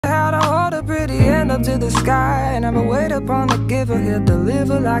up to the sky. Never wait upon the giver, he'll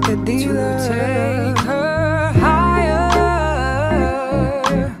deliver like a dealer. To take her higher,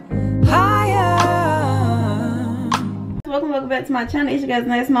 higher. Welcome back to my channel. It's your guys'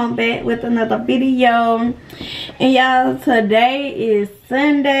 nice mom back with another video. And y'all, today is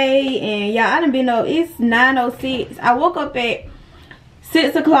Sunday, and y'all, I done been up. It's 9:06. I woke up at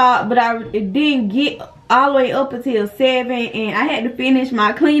 6 o'clock, but I didn't get all the way up until 7, and I had to finish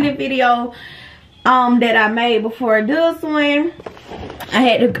my cleaning video that I made before this one. I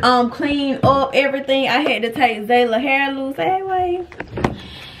had to clean up everything. I had to take Zayla hair loose. Hey, wait.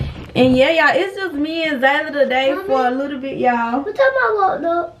 And yeah, y'all, it's just me and Zayla today. Mommy, for a little bit, y'all. What time I walked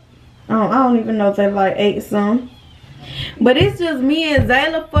up? I don't even know if they like 8 some. But it's just me and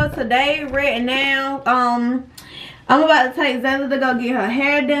Zayla for today right now. I'm about to take Zayla to go get her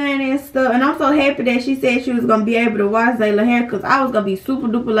hair done and stuff. And I'm so happy that she said she was going to be able to wash Zayla's hair, because I was going to be super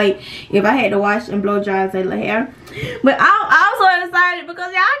duper late if I had to wash and blow dry Zayla's hair. But I'm so excited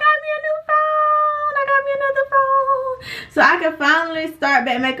because y'all got me a new phone. I got me another phone. So I can finally start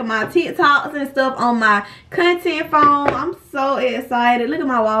back making my TikToks and stuff on my content phone. I'm so excited. Look at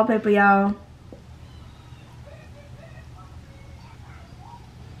my wallpaper, y'all.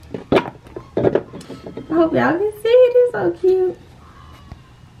 I hope y'all can see it. It's so cute.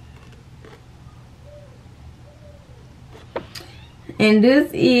 And this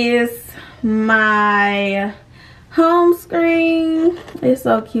is my home screen. It's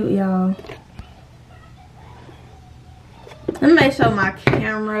so cute, y'all. Let me show my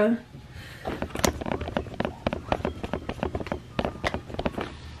camera.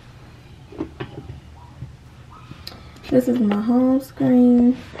 This is my home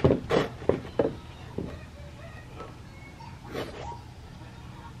screen.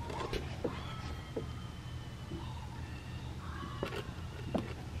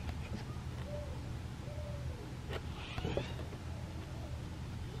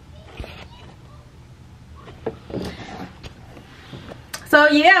 So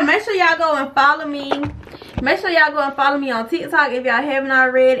yeah, make sure y'all go and follow me. Make sure y'all go and follow me on TikTok if y'all haven't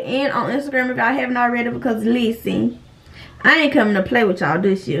already, and on Instagram if y'all haven't already, because listen, I ain't coming to play with y'all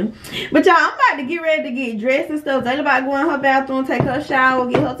this year. But y'all, I'm about to get ready to get dressed and stuff. Zayla about to go in her bathroom, take her shower,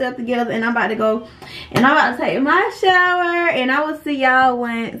 get herself together, and I'm about to go and I'm about to take my shower, and I will see y'all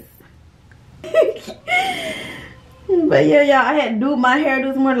once. But yeah, y'all, I had to do my hair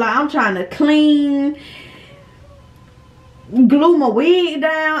this morning. Like, I'm trying to clean, glue my wig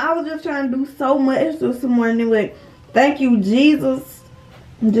down. I was just trying to do so much this morning. But thank you, Jesus.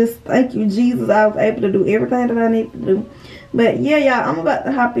 Just thank you, Jesus. I was able to do everything that I need to do. But yeah, y'all, I'm about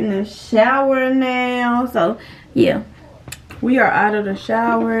to hop in the shower now. So yeah, we are out of the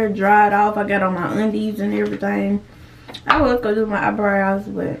shower, dried off. I got on my undies and everything. I was gonna do my eyebrows,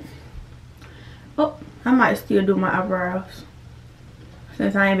 but I might still do my eyebrows,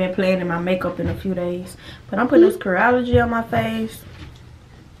 since I ain't been playing in my makeup in a few days. But I'm putting this 𝐭𝐴𝐺 on my face.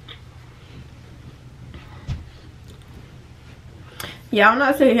 Y'all, I'm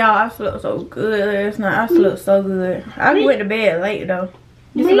not saying y'all I slept so good last night. I slept so good. I went to bed late though.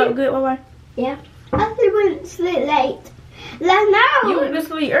 You slept good, Bye. Yeah. I went to sleep late. Last night. You went to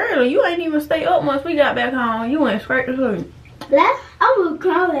sleep early. You ain't even stay up once we got back home. You went straight to sleep. I was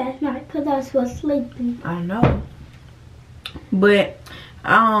crying last night because I was sleepy. I know. But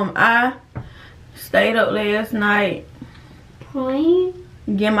I stayed up last night playing,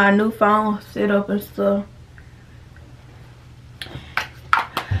 get my new phone set up and stuff.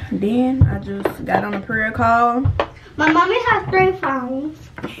 Then I just got on a prayer call. My mommy has 3 phones.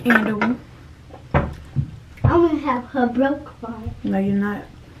 And I'm gonna have her broke phone. no, you're not.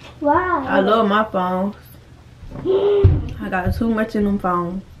 Why? I love my phones. I got too much in them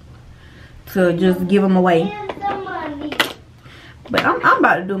phones to just give them away. But I'm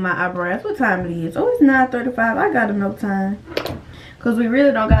about to do my eyebrows. What time it is? Oh, it's 9:35. I got enough time. Because we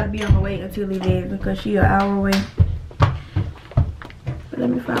really don't got to be on the way until 11, because she an hour away. But let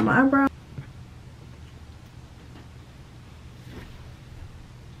me find my eyebrow.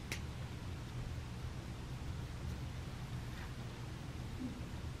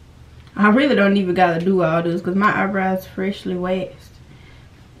 I really don't even got to do all this because my eyebrows freshly waxed.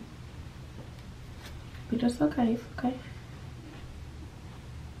 But that's okay. It's okay.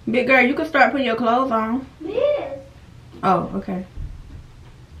 Big girl, you can start putting your clothes on. Yes. Oh, okay.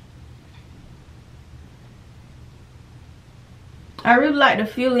 I really like to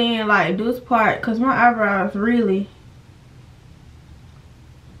fill in like this part because my eyebrows really,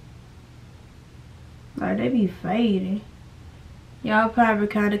 like, they be fading. Y'all probably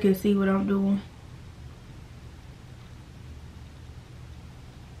kind of can see what I'm doing.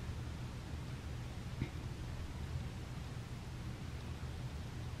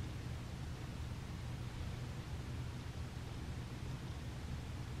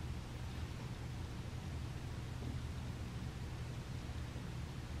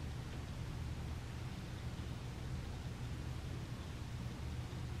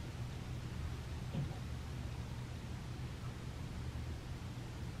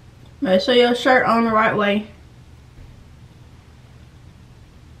 Make sure your shirt on the right way.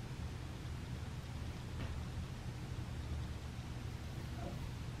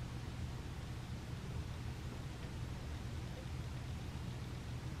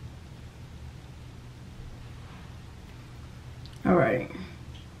 Alright.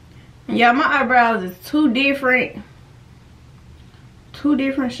 Yeah, my eyebrows is two different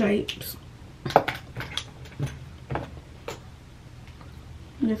shapes.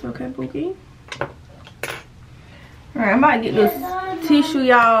 It's okay, Pookie. Alright, I'm about to get this tissue,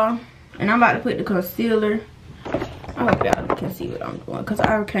 y'all. And I'm about to put the concealer. I hope y'all can see what I'm doing, because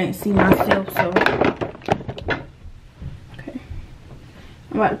I can't see myself, so. Okay.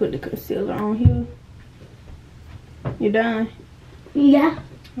 I'm about to put the concealer on here. You done? Yeah.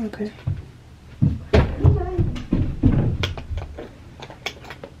 Okay.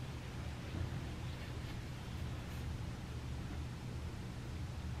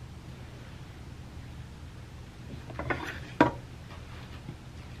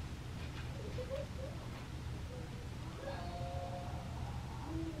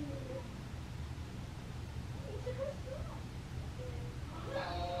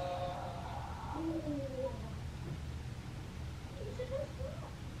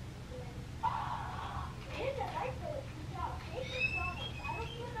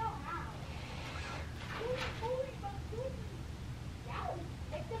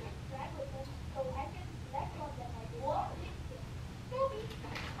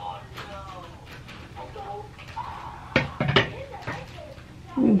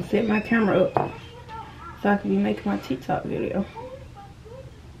 Let me set my camera up so I can be making my TikTok video.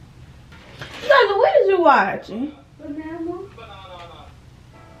 Zayla, what is you watching? Banana.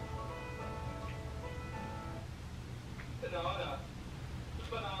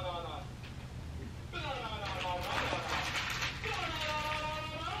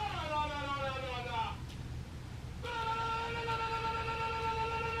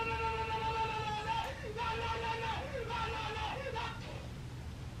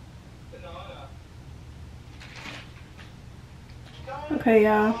 Okay,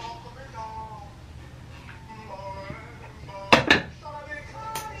 y'all.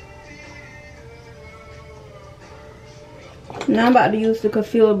 Now I'm about to use the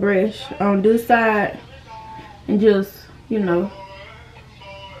concealer brush on this side and just, you know,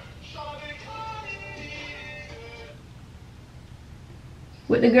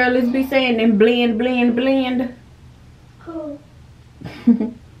 what the girls be saying, and blend, blend, blend. Cool.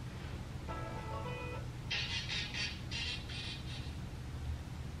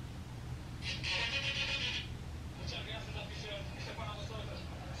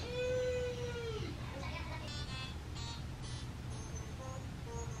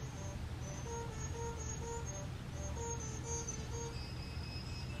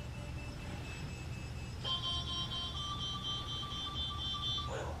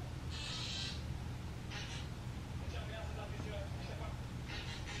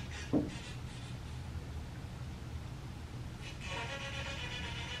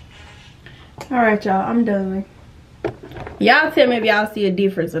 Alright, y'all, I'm done. Y'all tell me if y'all see a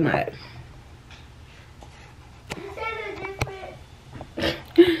difference or not.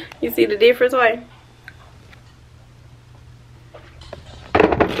 You see the difference, right?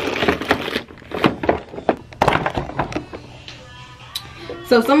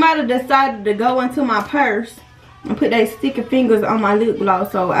 So somebody decided to go into my purse and put their sticky fingers on my lip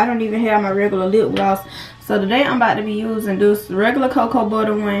gloss. So I don't even have my regular lip gloss. So today I'm about to be using this regular cocoa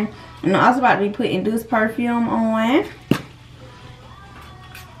butter one. And I'm also about to be putting this perfume on.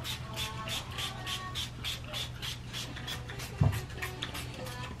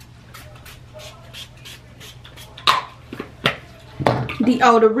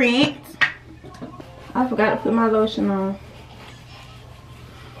 Deodorant. I forgot to put my lotion on.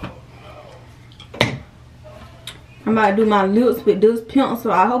 I'm about to do my lips with this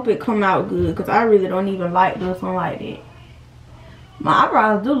pencil. I hope it come out good, because I really don't even like this one like that. My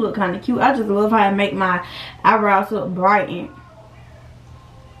eyebrows do look kind of cute. I just love how it make my eyebrows look brightened.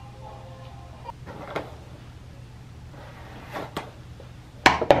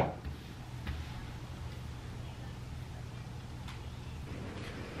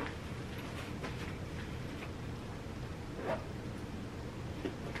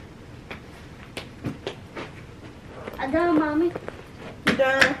 I'm done, Mommy. You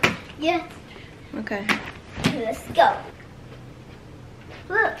done? Yeah. Okay. Let's go.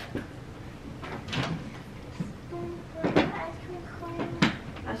 Look.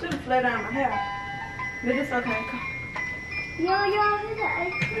 I should have flat down my hair. But it's okay. Yo, here's the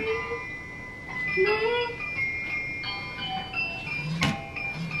ice cream. Me.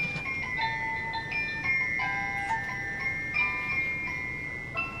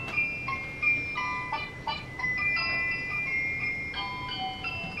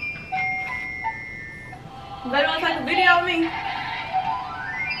 They don't take a video of me?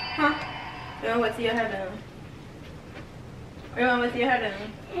 Huh? You want to wait till your hair done? Or you want to wait till your hair done?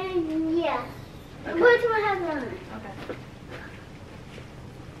 Yeah. Okay. Wait till my hair done.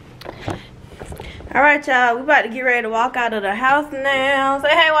 Okay. Alright, y'all. We about to get ready to walk out of the house now. Say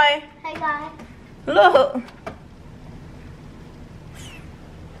hey, Way. Hey, guys. Look.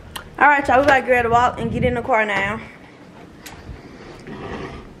 Alright, y'all. We about to get ready to walk and get in the car now.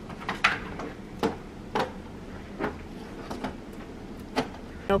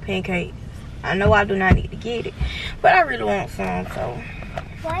 No pancakes. I know I do not need to get it, but I really want some, so.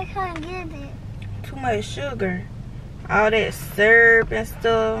 Why can't I get it? Too much sugar. All that syrup and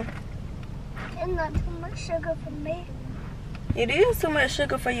stuff. It's not too much sugar for me. It is too much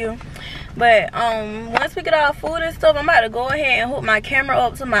sugar for you. But once we get all food and stuff, I'm about to go ahead and hook my camera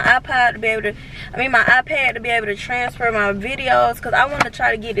up to my iPad to be able to, my iPad to be able to transfer my videos, because I want to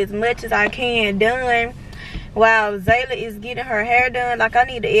try to get as much as I can done while Zayla is getting her hair done. Like, I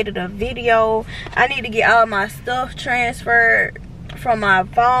need to edit a video. I need to get all my stuff transferred from my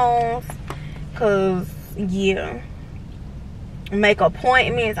phones, because, yeah, make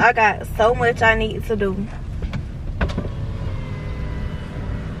appointments. I got so much I need to do.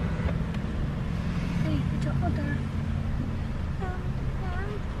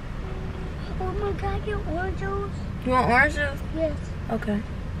 Oh my God, get orange juice? You want orange juice? Yes. Okay.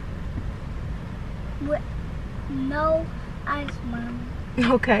 With no ice, Mom.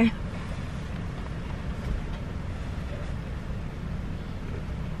 Okay.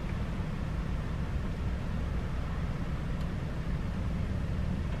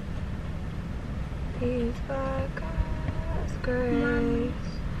 Peace by God's grace.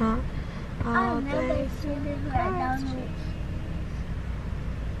 Huh? I've never seen this McDonald's.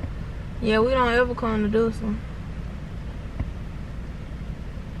 Yeah, we don't ever come to do some.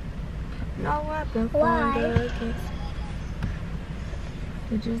 No weapon formed against.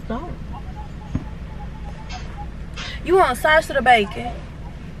 We just don't. You want sausage or bacon?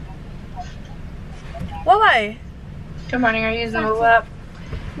 What way? Good morning, are you using the mobile app?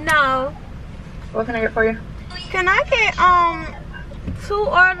 No. What can I get for you? Can I get 2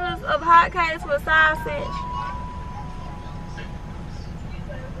 orders of hotcakes with sausage?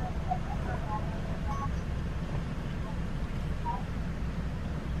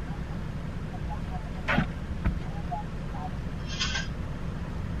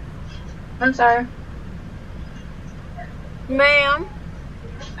 I'm sorry. Ma'am,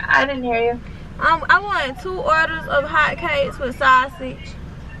 I didn't hear you. I wanted 2 orders of hotcakes with sausage.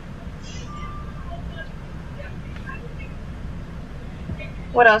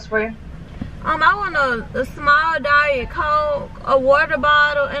 What else for you? I want a small Diet Coke, a water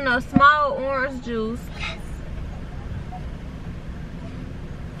bottle, and a small orange juice.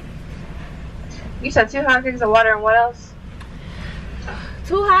 You said 2 hotcakes of water and what else?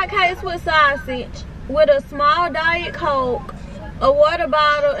 2 hotcakes with sausage, with a small Diet Coke, a water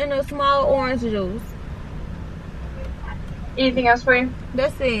bottle, and a small orange juice. Anything else for you?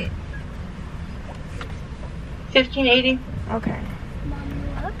 That's it. $15.80. Okay. Mommy,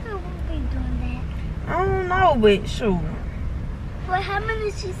 what could we be doing that? I don't know, but sure. Well, how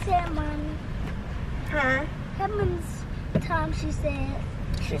many she said, Mommy? Huh? How many times she said?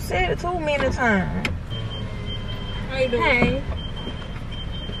 She said it too many times. How you doing? Hey.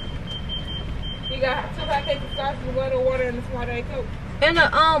 You got 2 hotcakes of sausage, water, and a small Diet Coke. And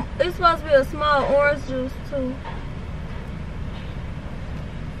it's supposed to be a small orange juice too.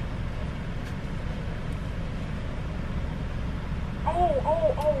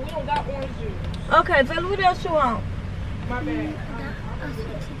 Oh, we don't got orange juice. Okay, tell me what else you want. My bad. That's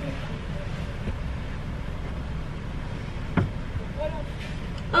what she did.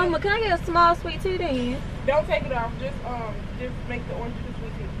 Can I get a small sweet tea then? Don't take it off. Just make the orange juice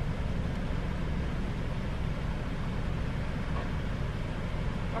sweet tea.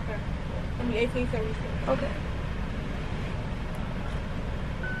 Okay. It'll be $18.76. Okay.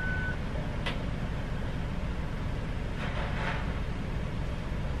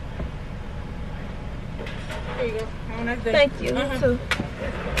 There you go. Have a nice day. Thank you. You too.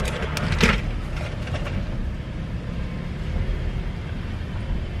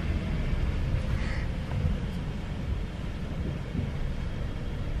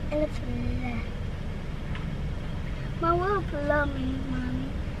 And it's left. Mom, what flow mean, Mommy?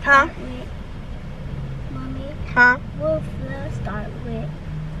 Huh? With? Mommy, Huh? what flow start with?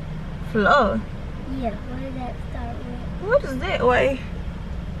 Flour. Yeah, what did that start with? What is that way?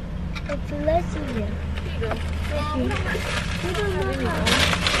 It's Leslie. Here you go. Thank you. We don't know how.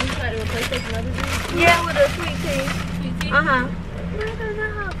 You try to replace this with another juice? Yeah, with a sweet tea. Sweet tea? Uh-huh. We don't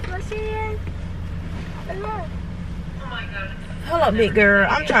know how flush it is. Hold up, big girl.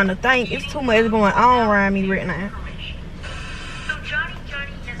 I'm trying to think. It's too much going on around me right now. So Johnny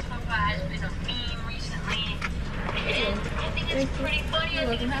has been a meme recently, and I think it's pretty funny. I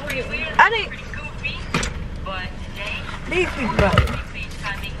think it's pretty weird. I think Pretty goofy. But today, these people got it.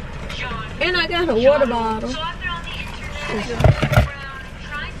 FaceTiming Johnny. And I got a water bottle. So I've been on the internet looking around and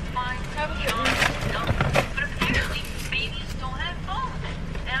trying to find Johnny's number, but apparently babies don't have phones.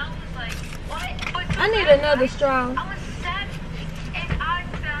 And I was like, what? But I need another straw. I was sad, and I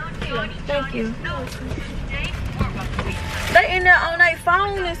found Johnny. Thank you. No, today we're about to be. They in there on their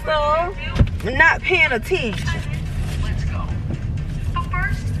phone and stuff, not paying attention. Let's go. But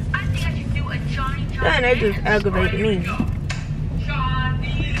first, I think I should do a Johnny. Damn, they just aggravated me. Johnny.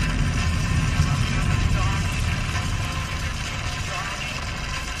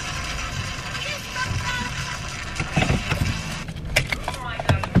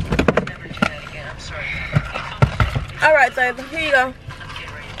 All right, Zayla, here you go.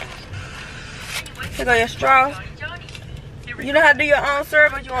 Here go your straw. You know how to do your own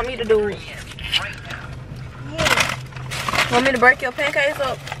syrup, but you want me to do it? Yeah. Want me to break your pancakes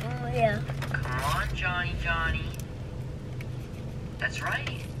up? Oh, yeah. Come on, Johnny. That's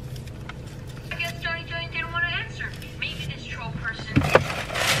right. I guess Johnny didn't want to answer. Maybe this troll person is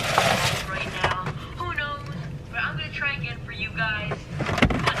right now. Who knows? But I'm gonna try again for you guys.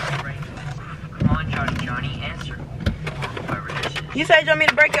 Come on, Johnny, answer. Whoever this is. You said you want me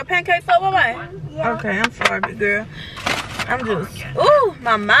to break your pancakes up, bye-bye? Yeah. Okay, I'm sorry, big girl. I'm just, ooh,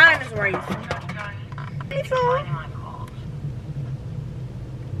 my mind is racing. It's fine.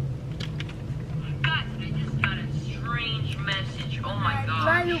 Guys, I just got a strange message. Oh my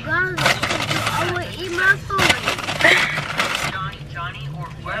Why god. you gone? I will eat my food. Johnny, or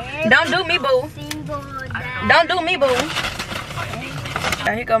whoever. Don't do me, boo. Single dad. Don't do me, boo.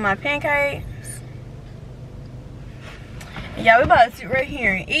 Here go my pancakes. Y'all, we about to sit right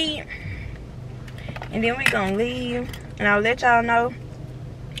here and eat. And then we gonna leave. And I'll let y'all know.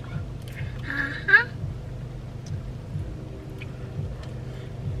 Uh-huh.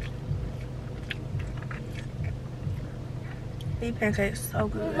 These pancakes so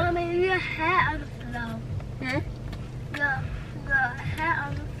good. Mommy, your hat on the floor. Hmm? Your hat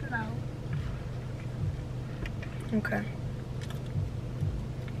on the floor. Okay.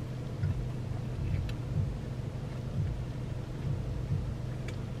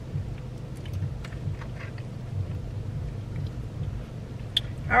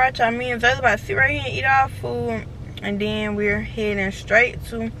 Alright, y'all, me and Zayla about to sit right here and eat our food, and then we're heading straight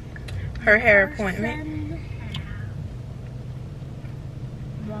to her hair appointment.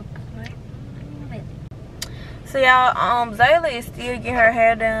 So y'all, Zayla is still getting her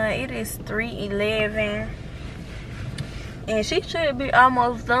hair done. It is 3:11, and she should be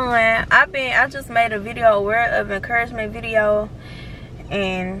almost done. I just made a video, a word of encouragement video,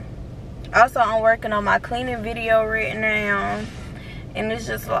 and also I'm working on my cleaning video right now. And it's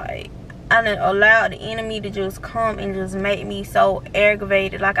just like, I done allowed the enemy to just come and just make me so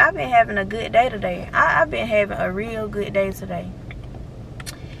aggravated. Like, I've been having a good day today. I've been having a real good day today.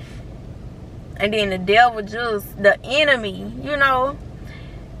 And then the devil just, the enemy, you know.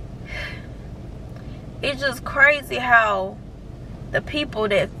 It's just crazy how the people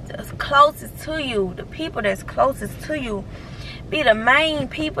that's closest to you, be the main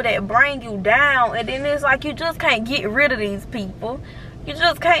people that bring you down. And then it's like you just can't get rid of these people. You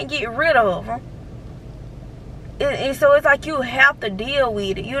just can't get rid of them. And so it's like you have to deal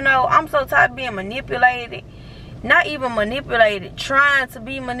with it. You know, I'm so tired of being manipulated. Not even manipulated, trying to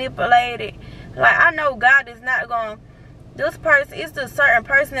be manipulated. Like, I know God is not going to, this person, it's the certain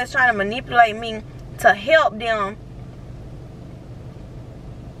person that's trying to manipulate me to help them.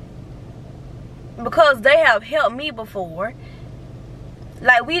 Because they have helped me before.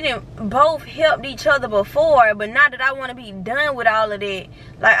 Like, we didn't both helped each other before, but now that I want to be done with all of that,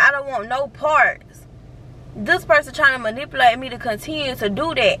 like, I don't want no parts. This person trying to manipulate me to continue to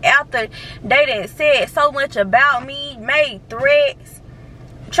do that after they done said so much about me, made threats,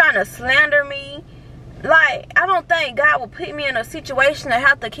 trying to slander me. Like, I don't think God will put me in a situation to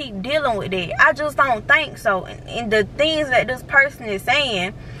have to keep dealing with that. I just don't think so. And the things that this person is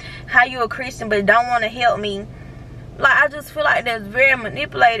saying, how you a Christian but don't want to help me, like, I just feel like that's very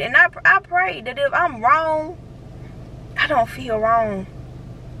manipulated. And I pray that if I'm wrong, I don't feel wrong.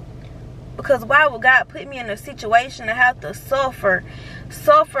 Because why would God put me in a situation to have to suffer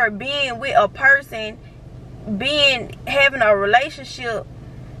being with a person, having a relationship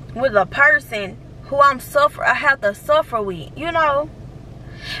with a person who I have to suffer with, you know?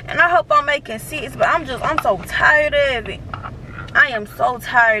 And I hope I'm making sense, but I'm so tired of it. I am so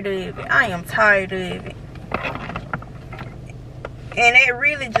tired of it. I am tired of it. And it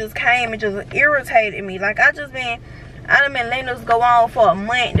really just came and just irritated me. Like, I done been letting this go on for a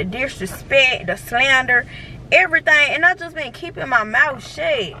month. The disrespect, the slander, everything. And I just been keeping my mouth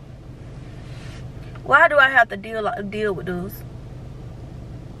shut. Why do I have to deal with this?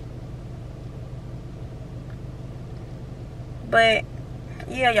 But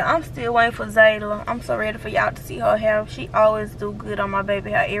yeah, y'all, I'm still waiting for Zayla. I'm so ready for y'all to see her hair. She always do good on my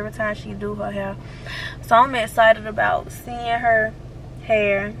baby hair every time she do her hair. So I'm excited about seeing her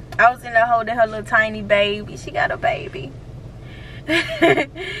hair. I was in there holding her little tiny baby. She got a baby.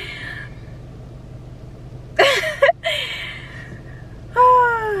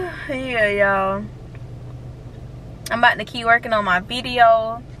 Yeah, y'all. I'm about to keep working on my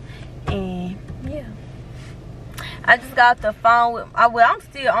video. And yeah. I just got the phone with, I'm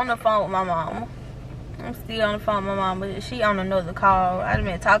still on the phone with my mama. I'm still on the phone with my mama. She on another call. I done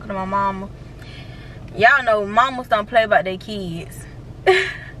been talking to my mama. Y'all know mamas don't play about their kids.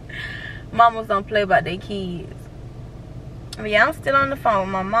 Mamas don't play about their kids. But yeah, I'm still on the phone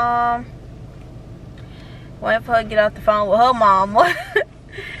with my mom. Waiting for her to get off the phone with her mama.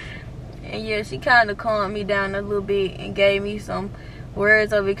 And yeah, she kind of calmed me down a little bit and gave me some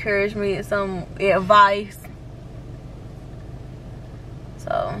words of encouragement and some advice.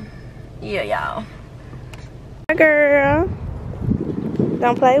 So, yeah, y'all. Girl,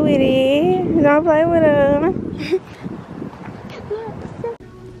 don't play with it. Don't play with her.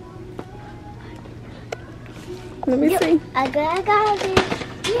 Let me see. I got it.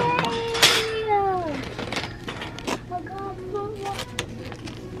 Yay!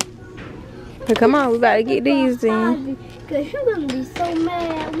 Hey, come on, we about to get these in. Because you're going to be so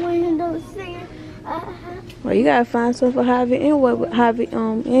mad when you don't see it. Well, you gotta find something for Javi and what Javi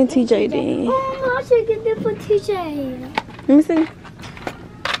and TJ then. Oh, I should get this for TJ. Let me see.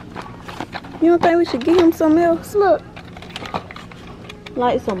 You don't think we should give him something else? Look.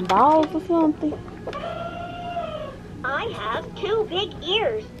 Like some balls or something? I have 2 big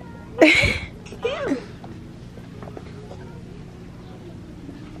ears. 2.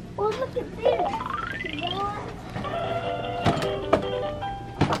 Well, look at this.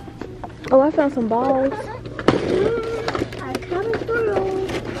 Oh, I found some balls. I'm coming through.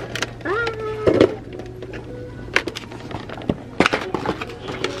 Bye.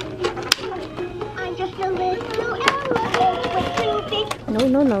 I'm just a little elephant with 2 big.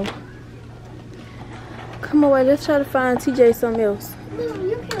 No. Come on, wait, let's try to find TJ something else. No,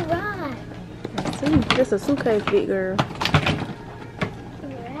 you can ride. Let's see, that's a suitcase, big girl.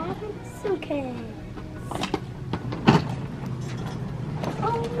 Rabbit suitcase.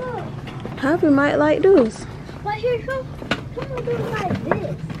 Oh, look. Javi might like this. Well, here, come on, do it like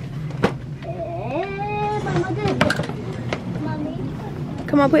this. Hey, Mama, do this. Mommy.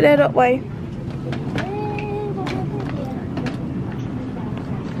 Come on, put that up, way.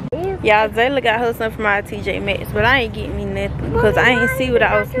 Y'all, Zayla got her something from our TJ Maxx, but I ain't getting me nothing because I ain't see what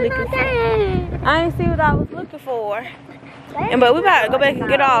I was looking for. I ain't see what I was looking for. But we about to go back and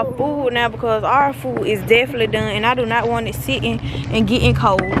get our food now because our food is definitely done and I do not want it sitting and getting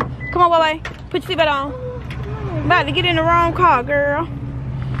cold. Come on, boy. Put your seatbelt on. About to get in the wrong car, girl.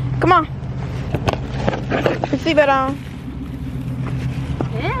 Come on. Put your seatbelt on.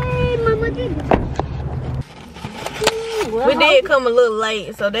 Hey, Mama did it. We did come a little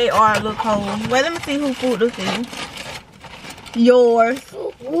late, so they are a little cold. Wait, let me see who food this is. Yours.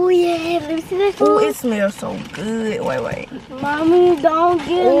 Oh, yeah. Let me see this Oh, one. it smells so good. Wait. Mommy, don't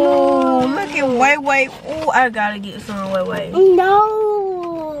get Oh, no. look at wait. Oh, I gotta get some. Wait.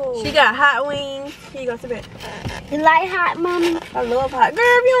 No. She got hot wings. Here you go, sit back. You like hot, Mommy? I love hot. Girl,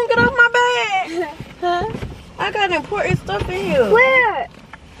 if you don't get off my bag. Huh? I got important stuff in here. Where?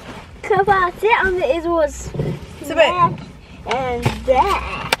 Because I sit on the, it was Sit back. and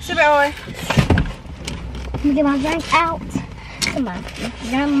that. Sit back, boy. Let me get my drink out. Come on.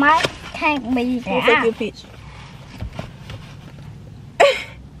 Your mic can't be Let me take there. your picture.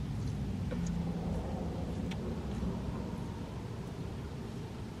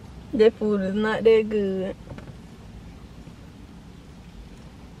 That food is not that good.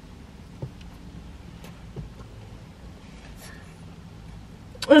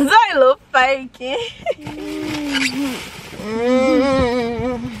 Zayla faking.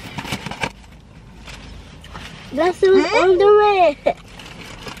 That's what's under it.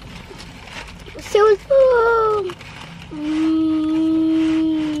 So it's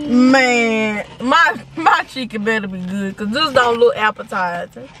Man, my chicken better be good because this don't look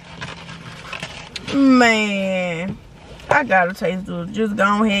appetizing. Man, I gotta taste this. Just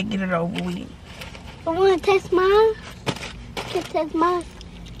go ahead and get it over with. I want to taste mine. Can taste mine.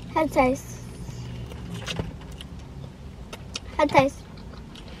 How to taste? I taste,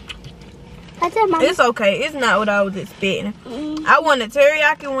 Mommy. It's okay. It's not what I was expecting. I wanted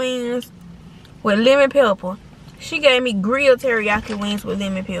teriyaki wings with lemon pepper. She gave me grilled teriyaki wings with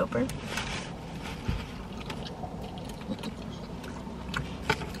lemon pepper.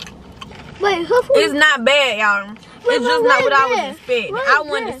 Wait, who food? It's not bad, y'all. It's just not what I was expecting. What I is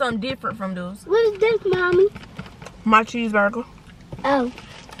wanted this? something different from those. What is this, Mommy? My cheeseburger. Oh.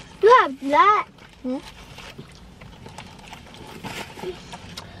 You have that?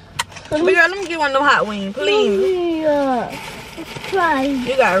 But girl, let me get one of them hot wings, please. Yeah. Let's try.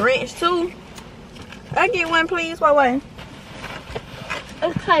 You got ranch too? I get one, please. Wait.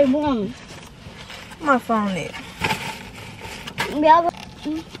 Let's try one. My phone is. Yeah.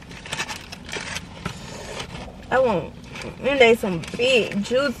 I want, and they some big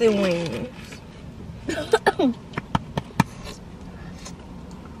juicy wings.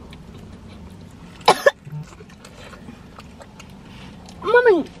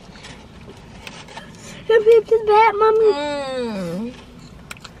 Mommy. Your pizza is bad, Mommy.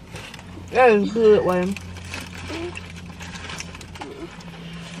 That is good, Wayne.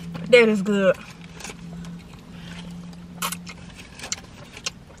 That is good.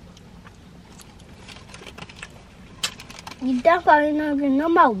 You definitely not getting no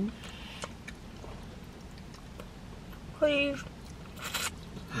more. Please.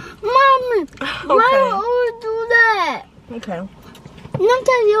 Mommy, Okay. why do you always do that? Okay. Don't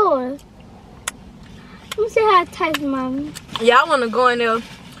taste yours. Let me see how it tastes, Mommy. Yeah, I want to go in there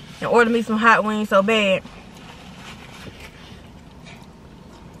and order me some hot wings so bad.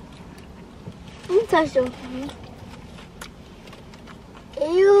 Let me taste yours.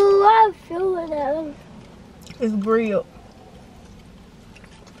 Ew, I feel that. It's grilled.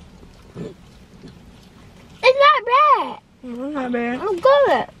 It's not bad. It's not bad. I'm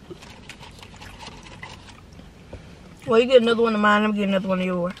good. Well, you get another one of mine. Let me get another one of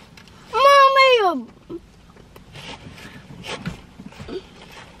yours. Mommy.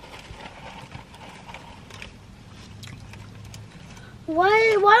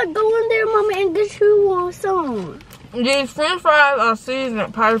 Why go in there, Mommy, and get you one some? These French fries are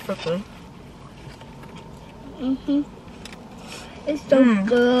seasoned perfectly. It's so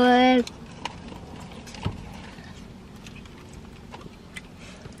good.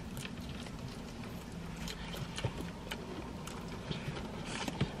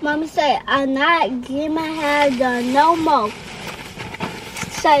 Mommy say, I'm not getting my hair done no more.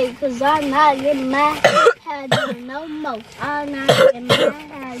 Say, because I'm not getting my hair done no more. I'm not getting my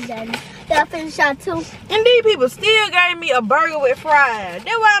hair done. Y'all finish out too? And these people still gave me a burger with fries.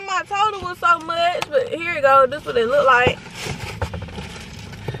 That's why my total was so much. But here you go. This is what it look like.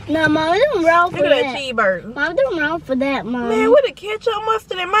 No, Mom, I'm wrong for Look that. at that cheeseburger. Mom, I'm wrong for that, Mom. Man, with the ketchup,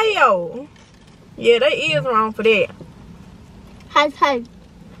 mustard, and mayo. Yeah, they is wrong for that. Hi. Hi,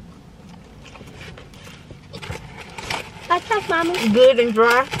 Mommy. Good and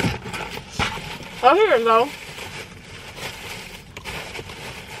dry. Oh, here you go.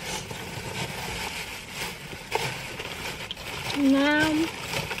 Now,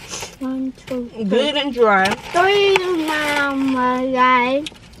 1, 2, 3. Good and dry. 3, Mama, guys.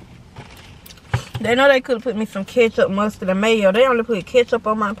 They know they could have put me some ketchup, mustard, and mayo. They only put ketchup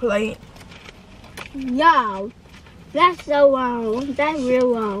on my plate. Yo, that's so wrong. That's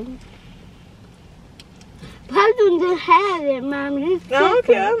real wrong. Probably didn't have it, Mommy. I don't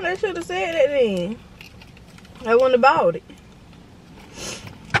care. They should have said that then. They wouldn't have bought it.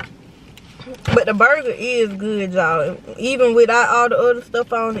 But the burger is good, y'all. Even without all the other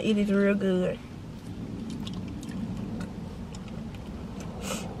stuff on it, it is real good.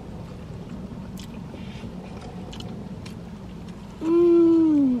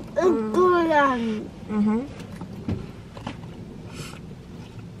 It's good on it.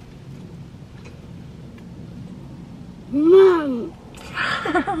 Mom.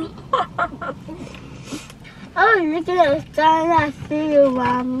 Oh, look at the sign I see you,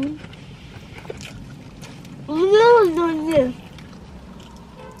 Mommy. You do this.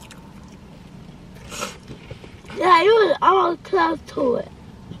 Yeah, you was almost close to it.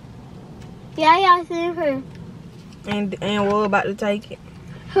 Yeah, y'all seen her. And we're about to take it.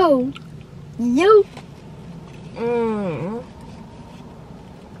 Who? You?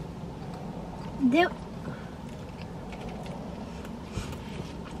 Dip.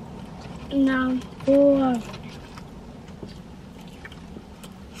 No, 4.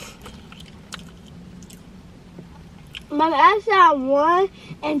 Mommy, I saw 1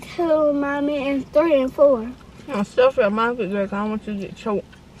 and 2, Mommy, and 3 and 4. Stuff your mouth with Greg. I don't want you to get choked.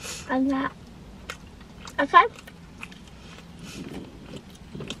 I'm not. Okay?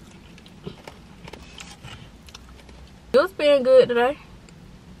 You was being good today.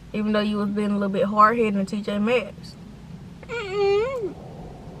 Even though you was being a little bit hard-headed in TJ Maxx.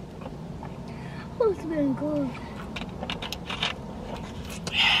 Who's been good?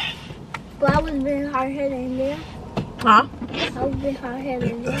 But I was being hard-headed in there. Huh? I was being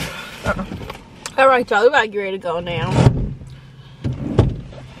hard-headed in there. Alright, y'all. We about to get ready to go now.